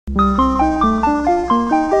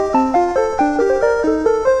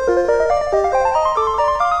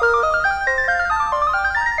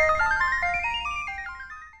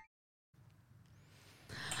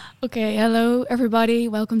Okay, hello everybody.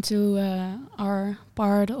 Welcome to our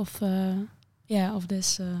part of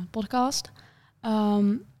this podcast.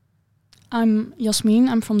 I'm Jasmin.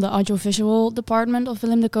 I'm from the audiovisual department of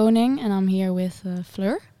Willem de Koning, and I'm here with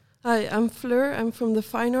Fleur. Hi, I'm Fleur. I'm from the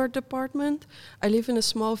fine art department. I live in a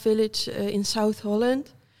small village in South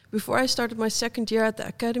Holland. Before I started my second year at the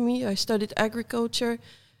academy, I studied agriculture,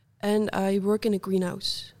 and I work in a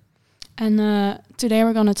greenhouse. And today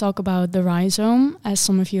we're going to talk about the rhizome, as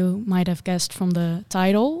some of you might have guessed from the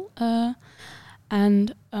title.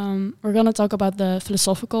 And we're going to talk about the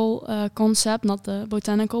philosophical concept, not the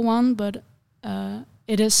botanical one, but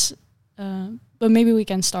it is... but maybe we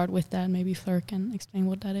can start with that. Maybe Fleur can explain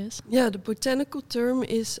what that is. Yeah, the botanical term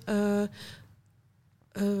is... the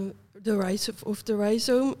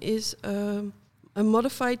rhizome is a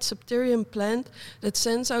modified septarian plant that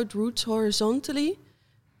sends out roots horizontally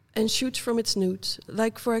and shoots from its roots,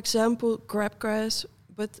 like, for example, crabgrass.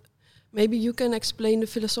 But maybe you can explain the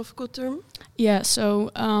philosophical term? Yeah,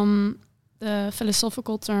 so the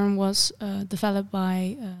philosophical term was developed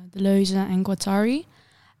by Deleuze and Guattari.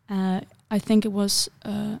 I think it was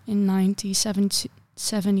in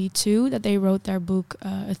 1972 that they wrote their book,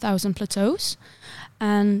 A Thousand Plateaus.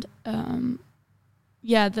 And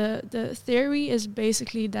the theory is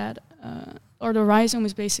basically that... or the rhizome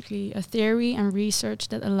is basically a theory and research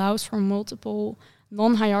that allows for multiple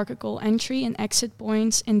non-hierarchical entry and exit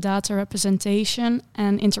points in data representation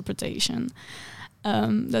and interpretation.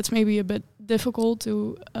 That's maybe a bit difficult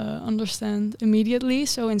to understand immediately.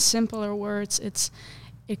 So in simpler words,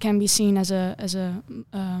 it can be seen as a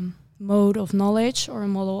mode of knowledge or a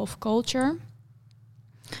model of culture.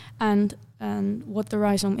 And what the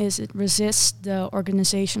rhizome is, it resists the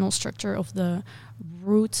organizational structure of the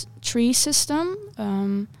root tree system,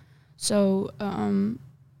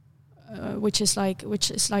 which is like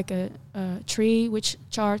a tree which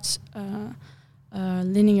charts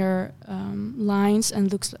linear lines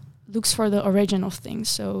and looks for the origin of things.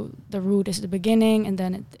 So the root is the beginning, and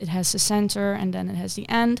then it has the center, and then it has the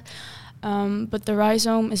end. But the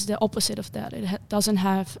rhizome is the opposite of that. It doesn't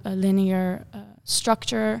have a linear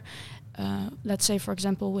structure. Let's say, for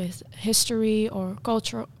example, with history or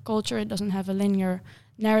culture, it doesn't have a linear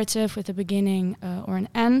narrative with a beginning or an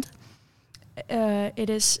end. It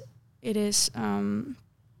is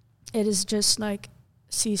just like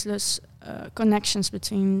ceaseless connections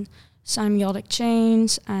between semiotic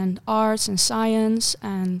chains and arts and science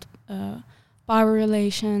and power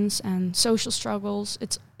relations and social struggles.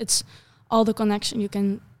 It's all the connection you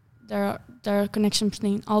can. There are connections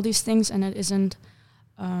between all these things, and it isn't.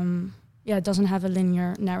 It doesn't have a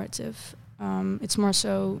linear narrative. It's more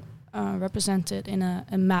so represented in a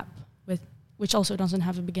map which also doesn't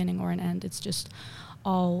have a beginning or an end. It's just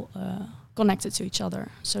all connected to each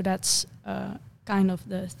other. So that's kind of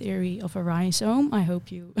the theory of a rhizome. I hope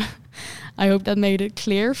that made it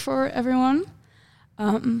clear for everyone.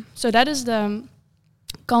 So that is the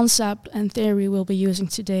concept and theory we'll be using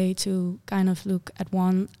today to kind of look at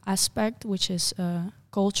one aspect, which is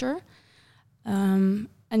culture.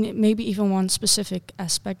 And maybe even one specific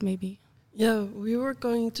aspect, maybe. Yeah, we were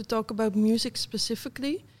going to talk about music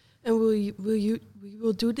specifically, and we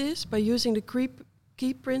will do this by using the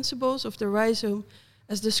key principles of the rhizome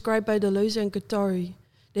as described by Deleuze and Guattari.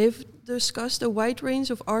 They've discussed a wide range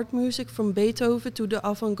of art music from Beethoven to the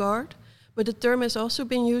avant-garde, but the term has also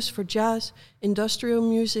been used for jazz, industrial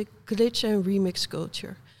music, glitch and remix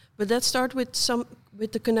culture. But let's start with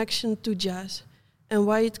the connection to jazz and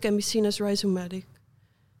why it can be seen as rhizomatic.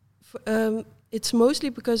 It's mostly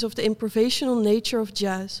because of the improvisational nature of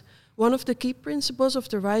jazz. One of the key principles of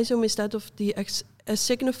the rhizome is that of the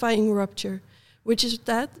signifying rupture, which is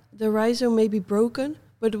that the rhizome may be broken,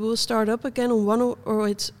 but it will start up again on one or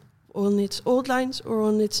on its old lines or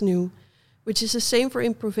on its new, which is the same for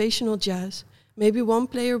improvisational jazz. Maybe one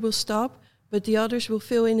player will stop, but the others will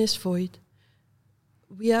fill in his void.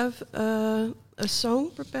 We have a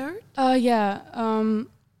song prepared?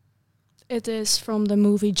 It is from the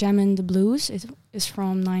movie Jammin' the Blues. It is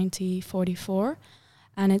from 1944,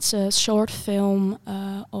 and it's a short film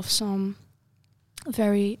of some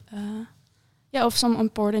of some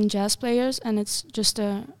important jazz players, and it's just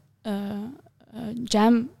a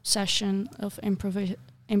jam session of improvised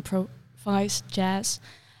jazz,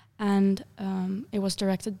 and it was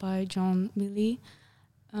directed by John Willie.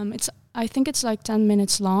 I think it's like 10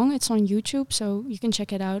 minutes long. It's on YouTube, so you can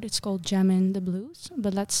check it out. It's called Jammin' the Blues.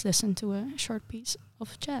 But let's listen to a short piece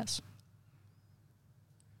of jazz.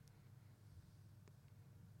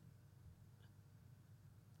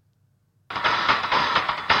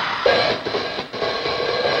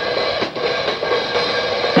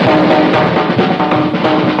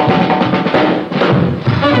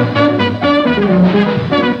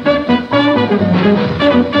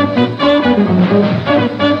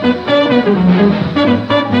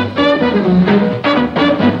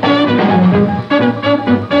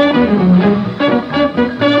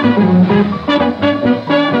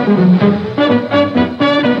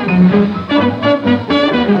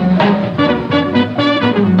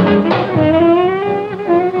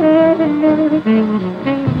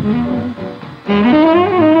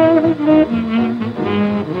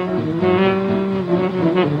 Okay,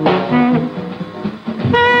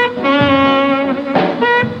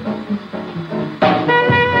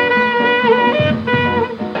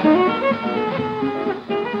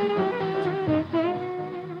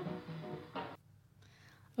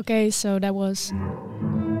 so that was...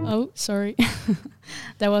 Oh, sorry.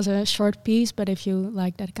 That was a short piece, but if you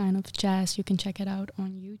like that kind of jazz, you can check it out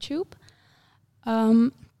on YouTube.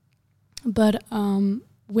 But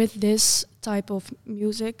with this type of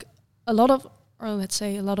music, a lot of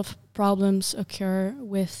problems occur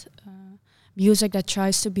with music that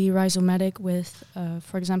tries to be rhizomatic with,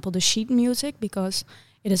 for example, the sheet music, because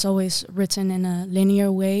it is always written in a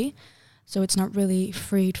linear way. So it's not really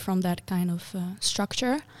freed from that kind of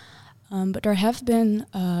structure. But there have been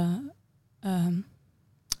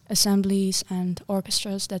assemblies and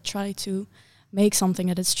orchestras that try to make something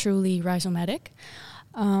that is truly rhizomatic.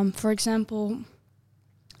 For example,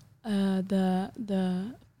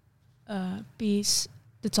 the piece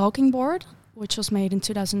The Talking Board, which was made in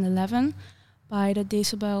 2011 by the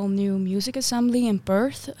Decibel New Music Assembly in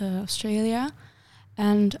Perth, Australia.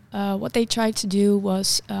 And what they tried to do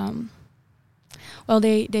was...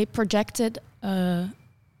 they projected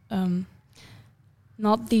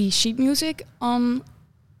not the sheet music on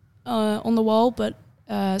the wall, but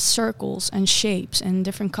circles and shapes and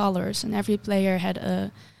different colors, and every player had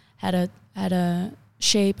a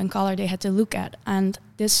shape and color they had to look at, and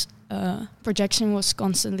this projection was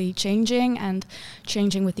constantly changing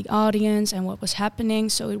with the audience and what was happening.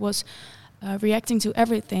 So it was reacting to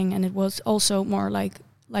everything, and it was also more like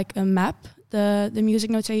a map, the music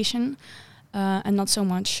notation. And not so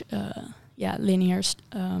much, linear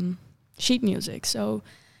sheet music. So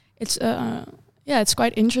it's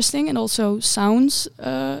quite interesting, and also sounds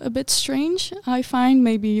a bit strange, I find.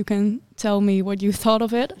 Maybe you can tell me what you thought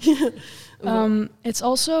of it. It's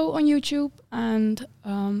also on YouTube, and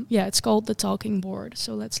it's called The Talking Board.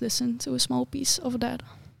 So let's listen to a small piece of that.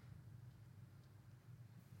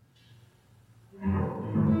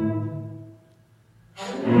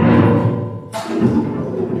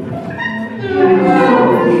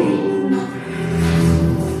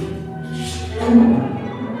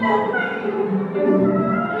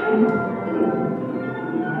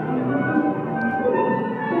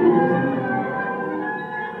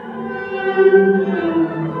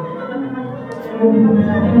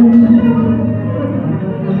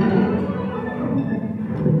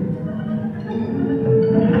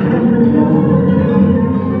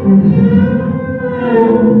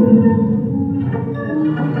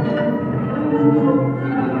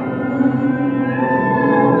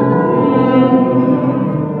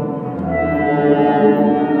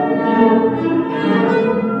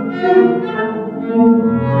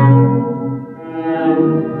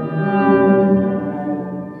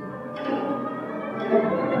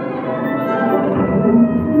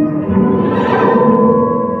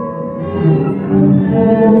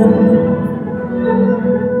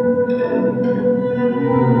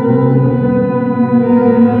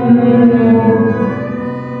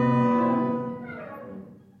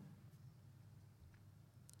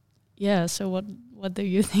 Yeah, so what do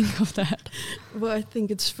you think of that? Well, I think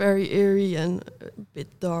it's very eerie and a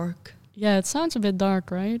bit dark. Yeah, it sounds a bit dark,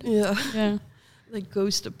 right? Yeah. Yeah. Like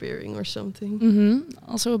ghost appearing or something. Mm-hmm.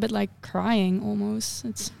 Also a bit like crying almost.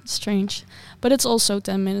 It's strange. But it's also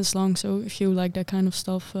 10 minutes long, so if you like that kind of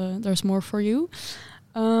stuff, there's more for you.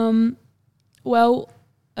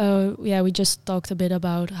 We just talked a bit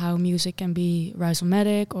about how music can be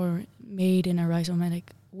rhizomatic or made in a rhizomatic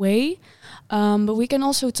way. But we can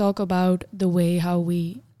also talk about the way how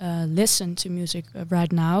we listen to music right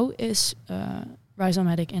now is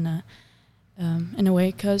rhizomatic in a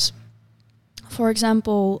way, because, for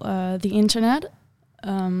example, the internet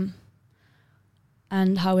and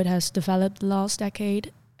how it has developed the last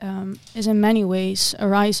decade is in many ways a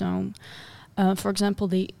rhizome. For example,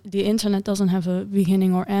 the internet doesn't have a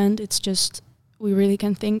beginning or end. It's just, we really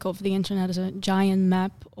can think of the internet as a giant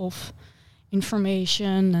map of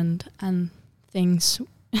information and things.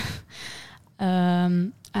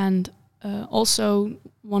 Also,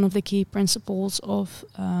 one of the key principles of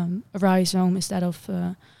a rhizome is that of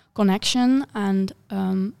connection. And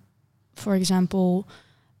for example,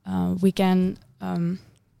 we can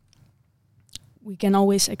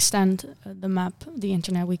always extend the map, the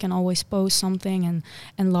internet. We can always post something and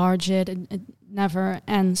enlarge it. It never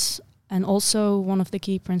ends. And also, one of the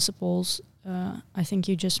key principles I think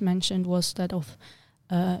you just mentioned was that of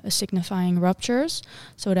signifying ruptures,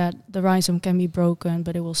 so that the rhizome can be broken,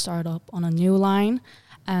 but it will start up on a new line.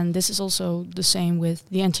 And this is also the same with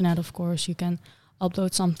the internet, of course. You can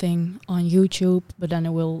upload something on YouTube, but then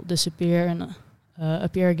it will disappear in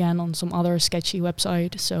appear again on some other sketchy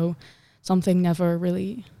website. So something never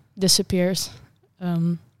really disappears.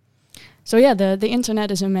 So yeah, the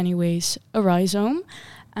internet is in many ways a rhizome,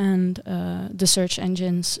 and the search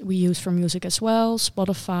engines we use for music as well,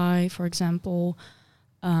 Spotify, for example.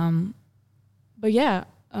 But yeah,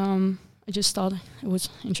 I just thought it was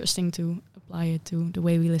interesting to apply it to the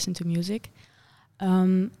way we listen to music.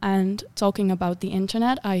 And talking about the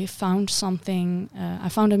internet, I found something. I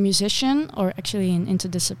found a musician, or actually an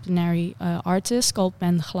interdisciplinary artist called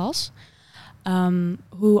Ben Glas,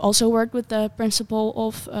 who also worked with the principle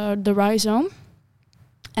of the rhizome,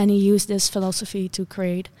 and he used this philosophy to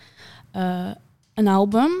create an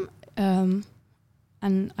album.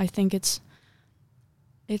 And I think it's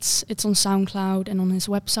on SoundCloud and on his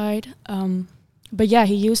website. But yeah,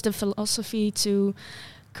 he used the philosophy to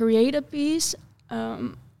create a piece.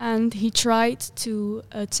 And he tried to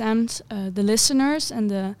attempt the listeners and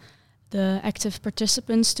the active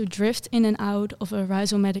participants to drift in and out of a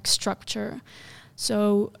rhizomatic structure.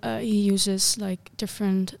 So he uses like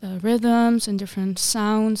different rhythms and different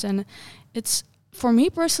sounds, and it's, for me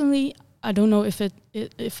personally, I don't know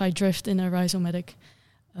if I drift in a rhizomatic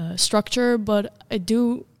structure, but it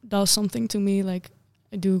does something to me. Like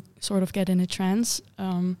I do sort of get in a trance.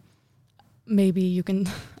 Maybe you can,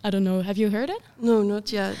 I don't know, have you heard it? No,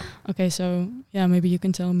 not yet. Okay, so yeah, maybe you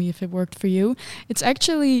can tell me if it worked for you. It's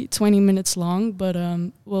actually 20 minutes long, but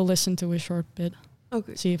we'll listen to a short bit.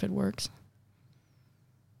 Okay. See if it works.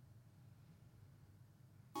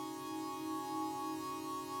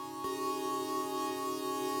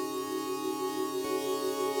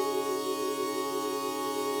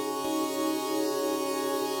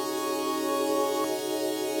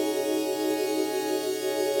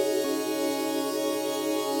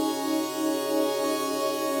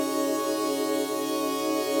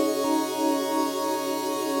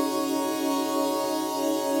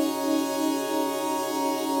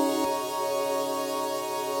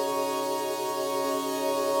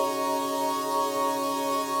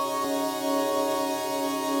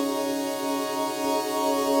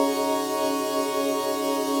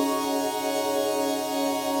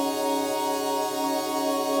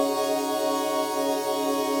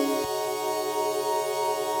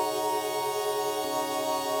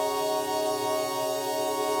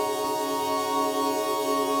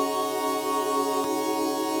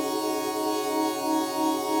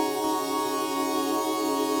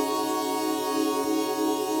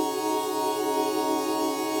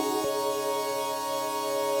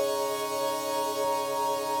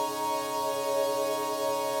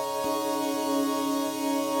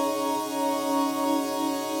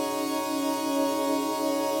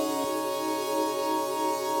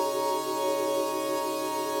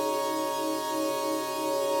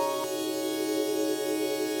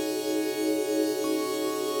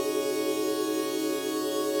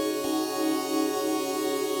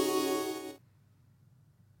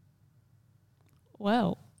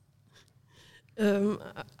 Wow.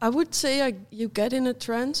 I would say you get in a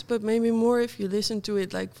trance, but maybe more if you listen to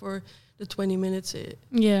it like for the 20 minutes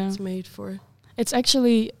it's made for. It's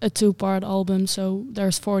actually a 2-part album, so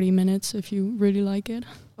there's 40 minutes if you really like it.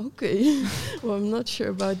 Okay. Well, I'm not sure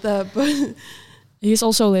about that, but he's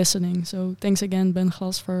also listening, so thanks again, Ben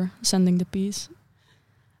Glas, for sending the piece.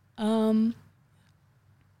 So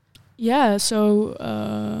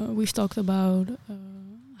we've talked about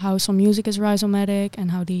how some music is rhizomatic and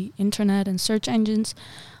how the internet and search engines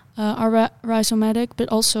are rhizomatic, but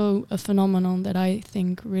also a phenomenon that I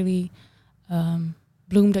think really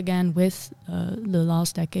bloomed again with the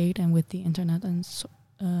last decade and with the internet and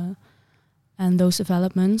those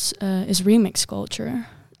developments is remix culture.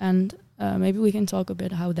 And maybe we can talk a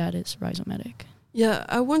bit how that is rhizomatic. Yeah,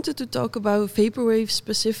 I wanted to talk about vaporwave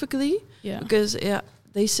specifically, because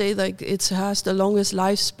they say like it has the longest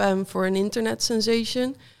lifespan for an internet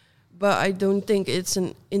sensation, but I don't think it's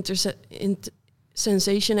an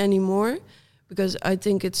sensation anymore, because I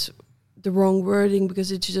think it's the wrong wording,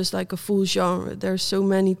 because it's just like a full genre. There's so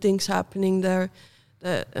many things happening there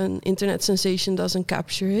that an internet sensation doesn't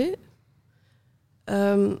capture it.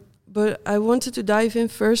 But I wanted to dive in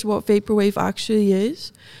first what vaporwave actually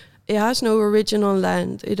is. It has no original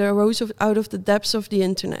land. It arose out of the depths of the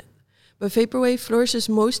internet. But vaporwave flourishes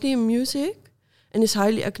mostly in music and is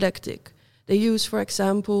highly eclectic. They use, for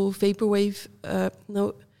example, vaporwave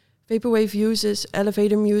uses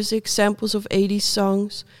elevator music, samples of 80s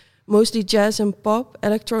songs, mostly jazz and pop,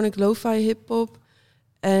 electronic lo-fi hip-hop,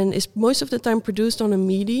 and is most of the time produced on a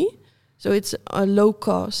MIDI. So it's a low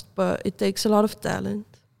cost, but it takes a lot of talent.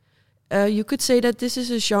 You could say that this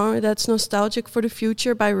is a genre that's nostalgic for the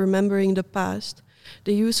future by remembering the past.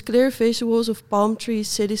 They use clear visuals of palm trees,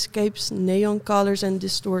 cityscapes, neon colors and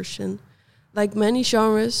distortion. Like many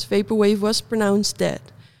genres, vaporwave was pronounced dead,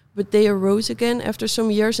 but they arose again after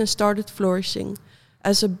some years and started flourishing,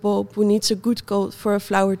 as a bulb who needs a good cold for a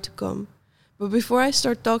flower to come. But before I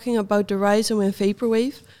start talking about the rhizome and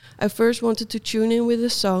vaporwave, I first wanted to tune in with a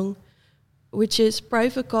song, which is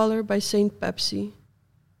Private Color by Saint Pepsi.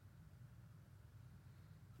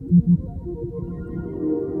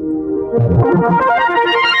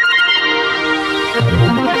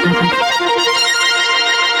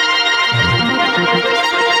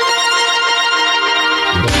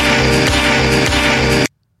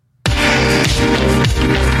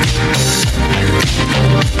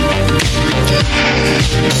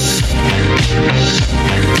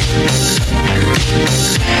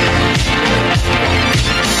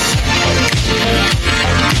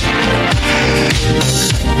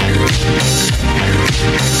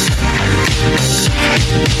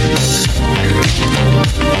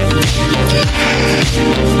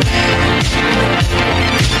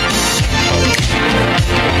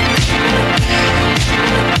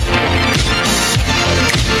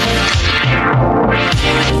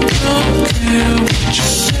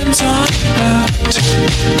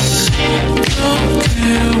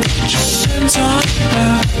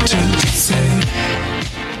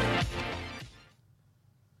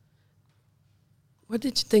 What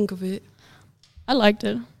did you think of it? I liked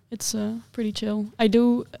it. It's pretty chill. I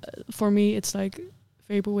do, for me, it's like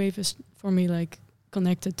vaporwave is for me like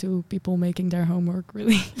connected to people making their homework,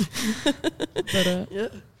 really. But yeah,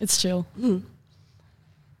 it's chill.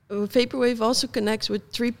 Vaporwave also connects with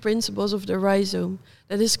 3 principles of the rhizome.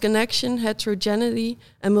 That is connection, heterogeneity,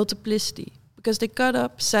 and multiplicity. Because they cut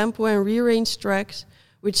up, sample, and rearrange tracks,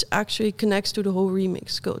 which actually connects to the whole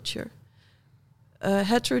remix culture.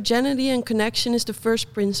 Heterogeneity and connection is the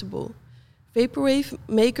first principle. Vaporwave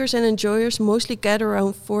makers and enjoyers mostly gather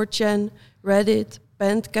around 4chan, Reddit,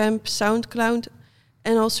 Bandcamp, SoundCloud,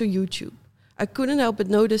 and also YouTube. I couldn't help but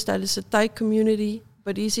notice that it's a tight community,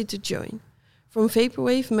 but easy to join. From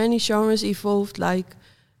vaporwave, many genres evolved like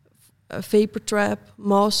vapor trap,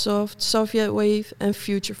 Mallsoft, Soviet wave, and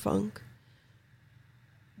future funk.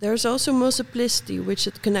 There's also multiplicity, which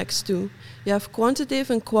it connects to. You have quantitative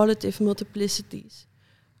and qualitative multiplicities.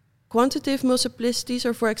 Quantitative multiplicities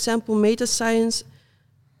are, for example, meta-science,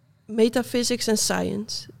 metaphysics, and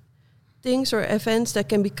science. Things or events that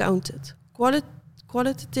can be counted.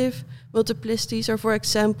 Qualitative multiplicities are, for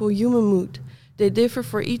example, human mood. They differ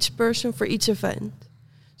for each person, for each event.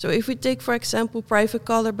 So if we take, for example, Private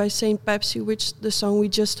Color by Saint Pepsi, which the song we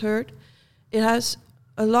just heard, it has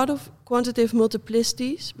a lot of quantitative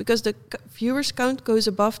multiplicities because the viewers count goes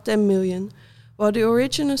above 10 million, while the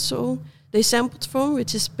original song they sampled from,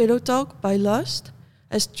 which is Pillow Talk by Lust,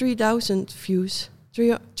 has 3,000 views,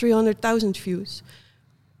 300,000 views.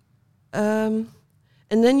 And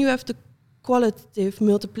then you have the qualitative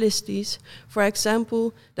multiplicities. For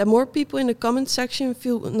example, that more people in the comment section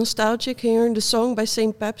feel nostalgic hearing the song by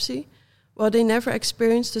Saint Pepsi, while they never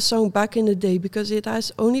experienced the song back in the day because it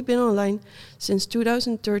has only been online since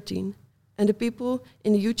 2013. And the people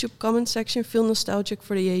in the YouTube comment section feel nostalgic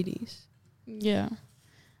for the 80s. Yeah.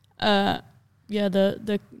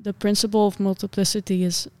 The principle of multiplicity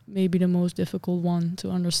is maybe the most difficult one to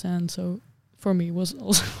understand. So for me, it was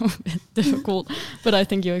also a bit difficult, but I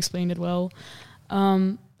think you explained it well.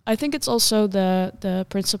 I think it's also the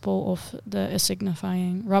principle of the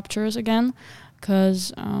signifying ruptures again,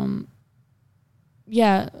 because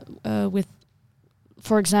with,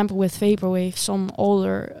 for example, with vaporwave, some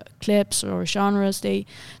older clips or genres, they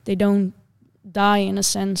don't die in a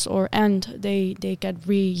sense or end. They get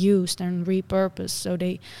reused and repurposed, so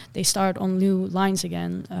they start on new lines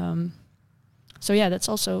again. So yeah, that's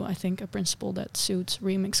also, I think, a principle that suits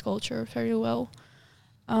remix culture very well.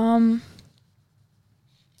 I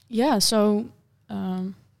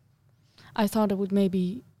thought it would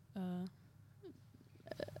maybe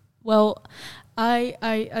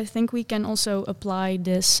I think we can also apply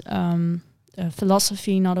this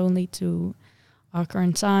philosophy not only to our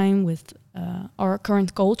current time with our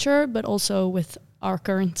current culture, but also with our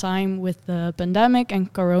current time with the pandemic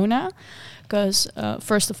and corona. Because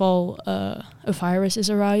first of all, a virus is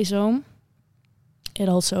a rhizome. It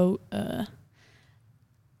also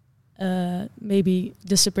maybe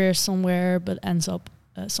disappears somewhere but ends up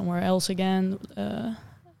somewhere else again.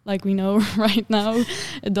 Like we know right now,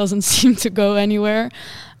 it doesn't seem to go anywhere.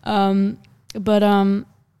 But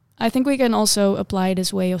I think we can also apply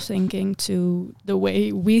this way of thinking to the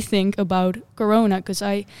way we think about corona, because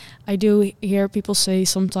I do hear people say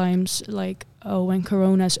sometimes like, oh, when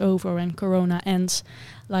corona is over, when corona ends,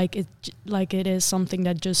 like it is something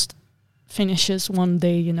that just finishes one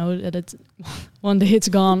day, you know, that it's one day it's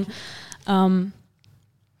gone.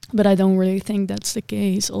 But I don't really think that's the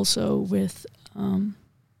case also with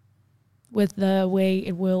the way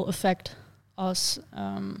it will affect us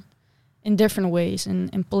in different ways,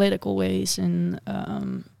 in political ways, in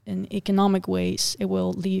economic ways. It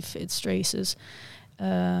will leave its traces.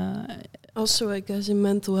 Also, I guess in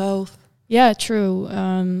mental health. Yeah, true.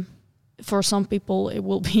 For some people, it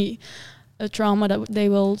will be a trauma that they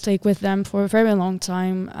will take with them for a very long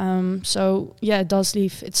time. So yeah, it does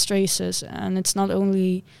leave its traces, and it's not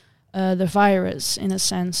only the virus in a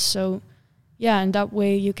sense. So yeah, in that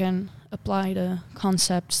way you can apply the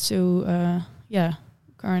concepts to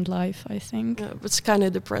current life, I think. Yeah, but it's kind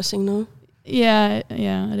of depressing, no? Yeah,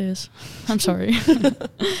 it is. I'm sorry.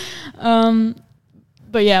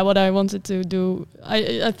 But yeah, what I wanted to do,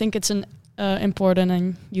 I think it's an important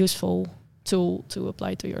and useful tool to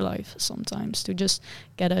apply to your life sometimes, to just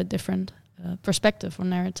get a different perspective or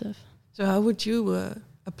narrative. So how would you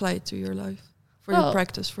apply it to your life, for your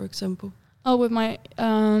practice, for example? Oh, with my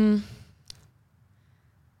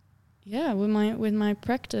with my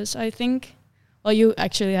practice, I think. Well, you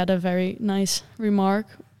actually had a very nice remark.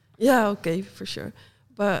 Yeah, okay, for sure.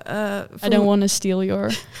 But I don't want to steal your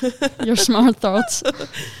smart thoughts.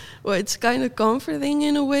 Well, it's kind of comforting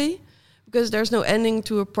in a way, because there's no ending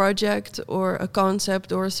to a project or a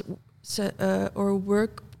concept or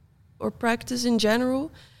work or practice in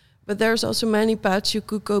general. But there's also many paths you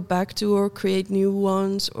could go back to or create new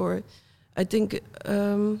ones. Or I think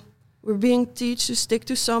we're being taught to stick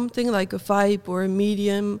to something like a vibe or a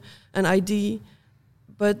medium, an idea.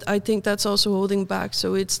 But I think that's also holding back.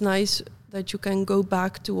 So it's nice that you can go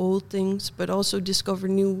back to old things, but also discover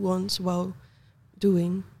new ones while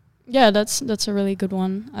doing. Yeah, that's a really good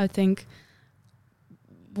one. I think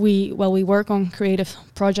we work on creative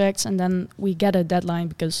projects, and then we get a deadline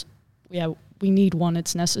because we need one,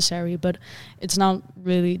 it's necessary, but it's not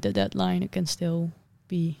really the deadline. It can still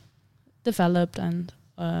be developed and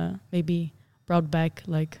maybe brought back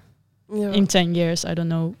in 10 years, I don't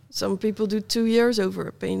know. Some people do 2 years over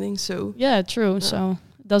a painting, so... Yeah, true. Yeah. So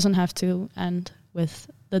it doesn't have to end with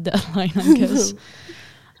the deadline, I guess.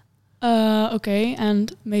 Okay,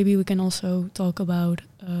 and maybe we can also talk about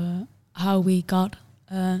how we got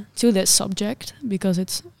to this subject, because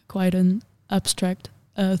it's quite an abstract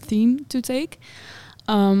theme to take.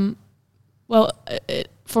 For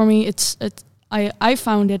me, I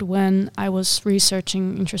found it when I was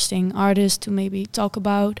researching interesting artists to maybe talk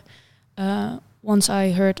about. Once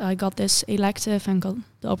I heard I got this elective and got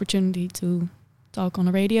the opportunity to talk on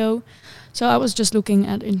the radio. So I was just looking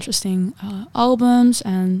at interesting albums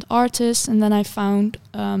and artists, and then I found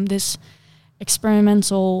this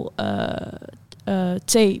experimental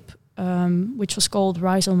tape, which was called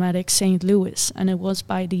Rhizomatic St. Louis, and it was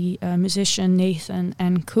by the musician Nathan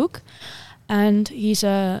N. Cook, and he's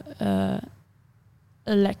a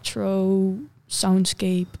electro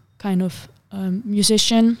soundscape kind of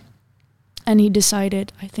musician, and he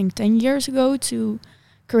decided, I think 10 years ago, to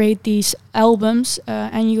create these albums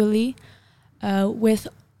annually with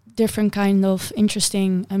different kind of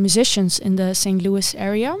interesting musicians in the St. Louis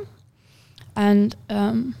area. And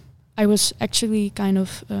I was actually kind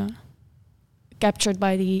of captured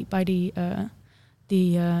by the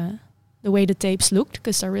way the tapes looked,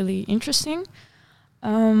 because they're really interesting.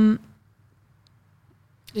 Did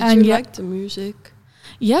you like the music?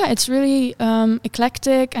 Yeah, it's really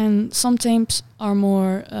eclectic, and some tapes are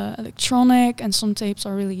more electronic, and some tapes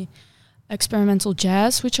are really experimental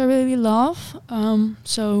jazz, which I really love.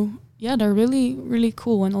 So yeah, they're really, really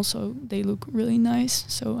cool, and also they look really nice.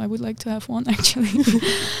 So I would like to have one, actually.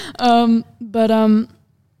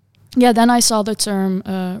 Yeah, then I saw the term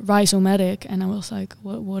rhizomatic, and I was like,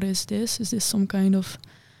 what is this? Is this some kind of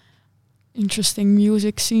interesting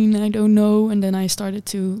music scene? I don't know. And then I started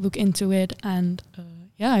to look into it, and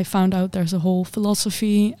I found out there's a whole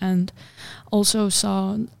philosophy, and also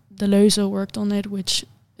saw Deleuze worked on it, which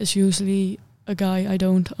is usually a guy I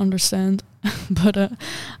don't understand. But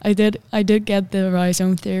I did get the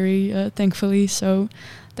rhizome theory, thankfully. So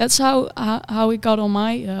that's how it got on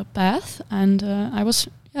my path, and I was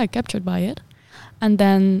captured by it. And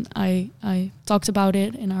then I talked about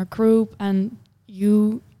it in our group, and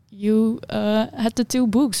you had the 2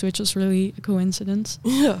 books, which was really a coincidence.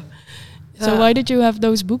 Yeah. So why did you have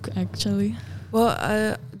those books, actually?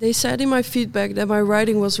 Well, they said in my feedback that my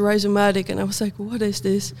writing was rhizomatic, and I was like, what is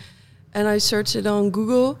this? And I searched it on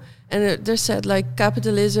Google, and they said like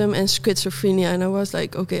capitalism and schizophrenia, and I was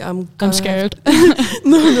like, okay, I'm scared.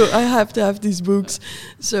 No, I have to have these books.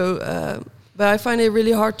 So, but I find it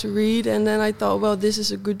really hard to read. And then I thought, well, this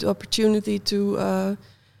is a good opportunity to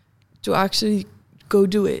actually go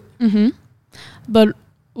do it. Mm-hmm. But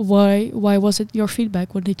why was it your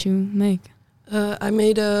feedback? What did you make? I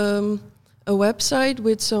made a website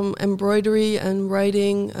with some embroidery and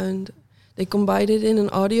writing, and they combined it in an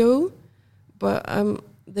audio. But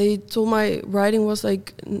they told my writing was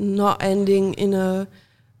like not ending in a.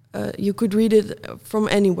 You could read it from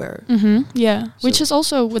anywhere. Mm-hmm. Yeah, So which is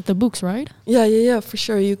also with the books, right? Yeah, for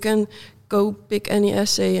sure. You can go pick any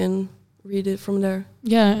essay and read it from there.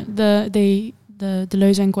 Yeah, the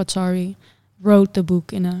Deleuze and Guattari wrote the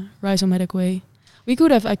book in a rhizomatic way. We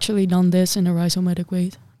could have actually done this in a rhizomatic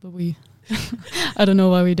way, but we I don't know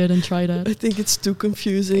why we didn't try that. I think it's too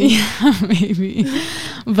confusing. Yeah, maybe.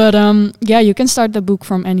 But yeah, you can start the book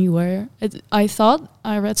from anywhere. I thought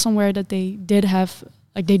I read somewhere that they did have,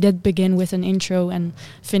 like, they did begin with an intro and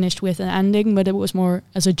finished with an ending, but it was more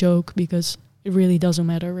as a joke because it really doesn't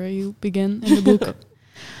matter where you begin in the book.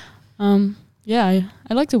 Yeah,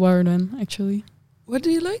 I like to borrow them, actually. What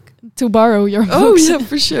do you like? To borrow your Oh, books. yeah,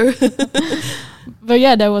 for sure. But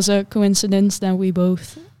yeah, that was a coincidence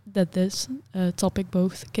that this topic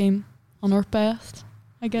both came on our path,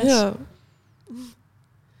 I guess. Yeah.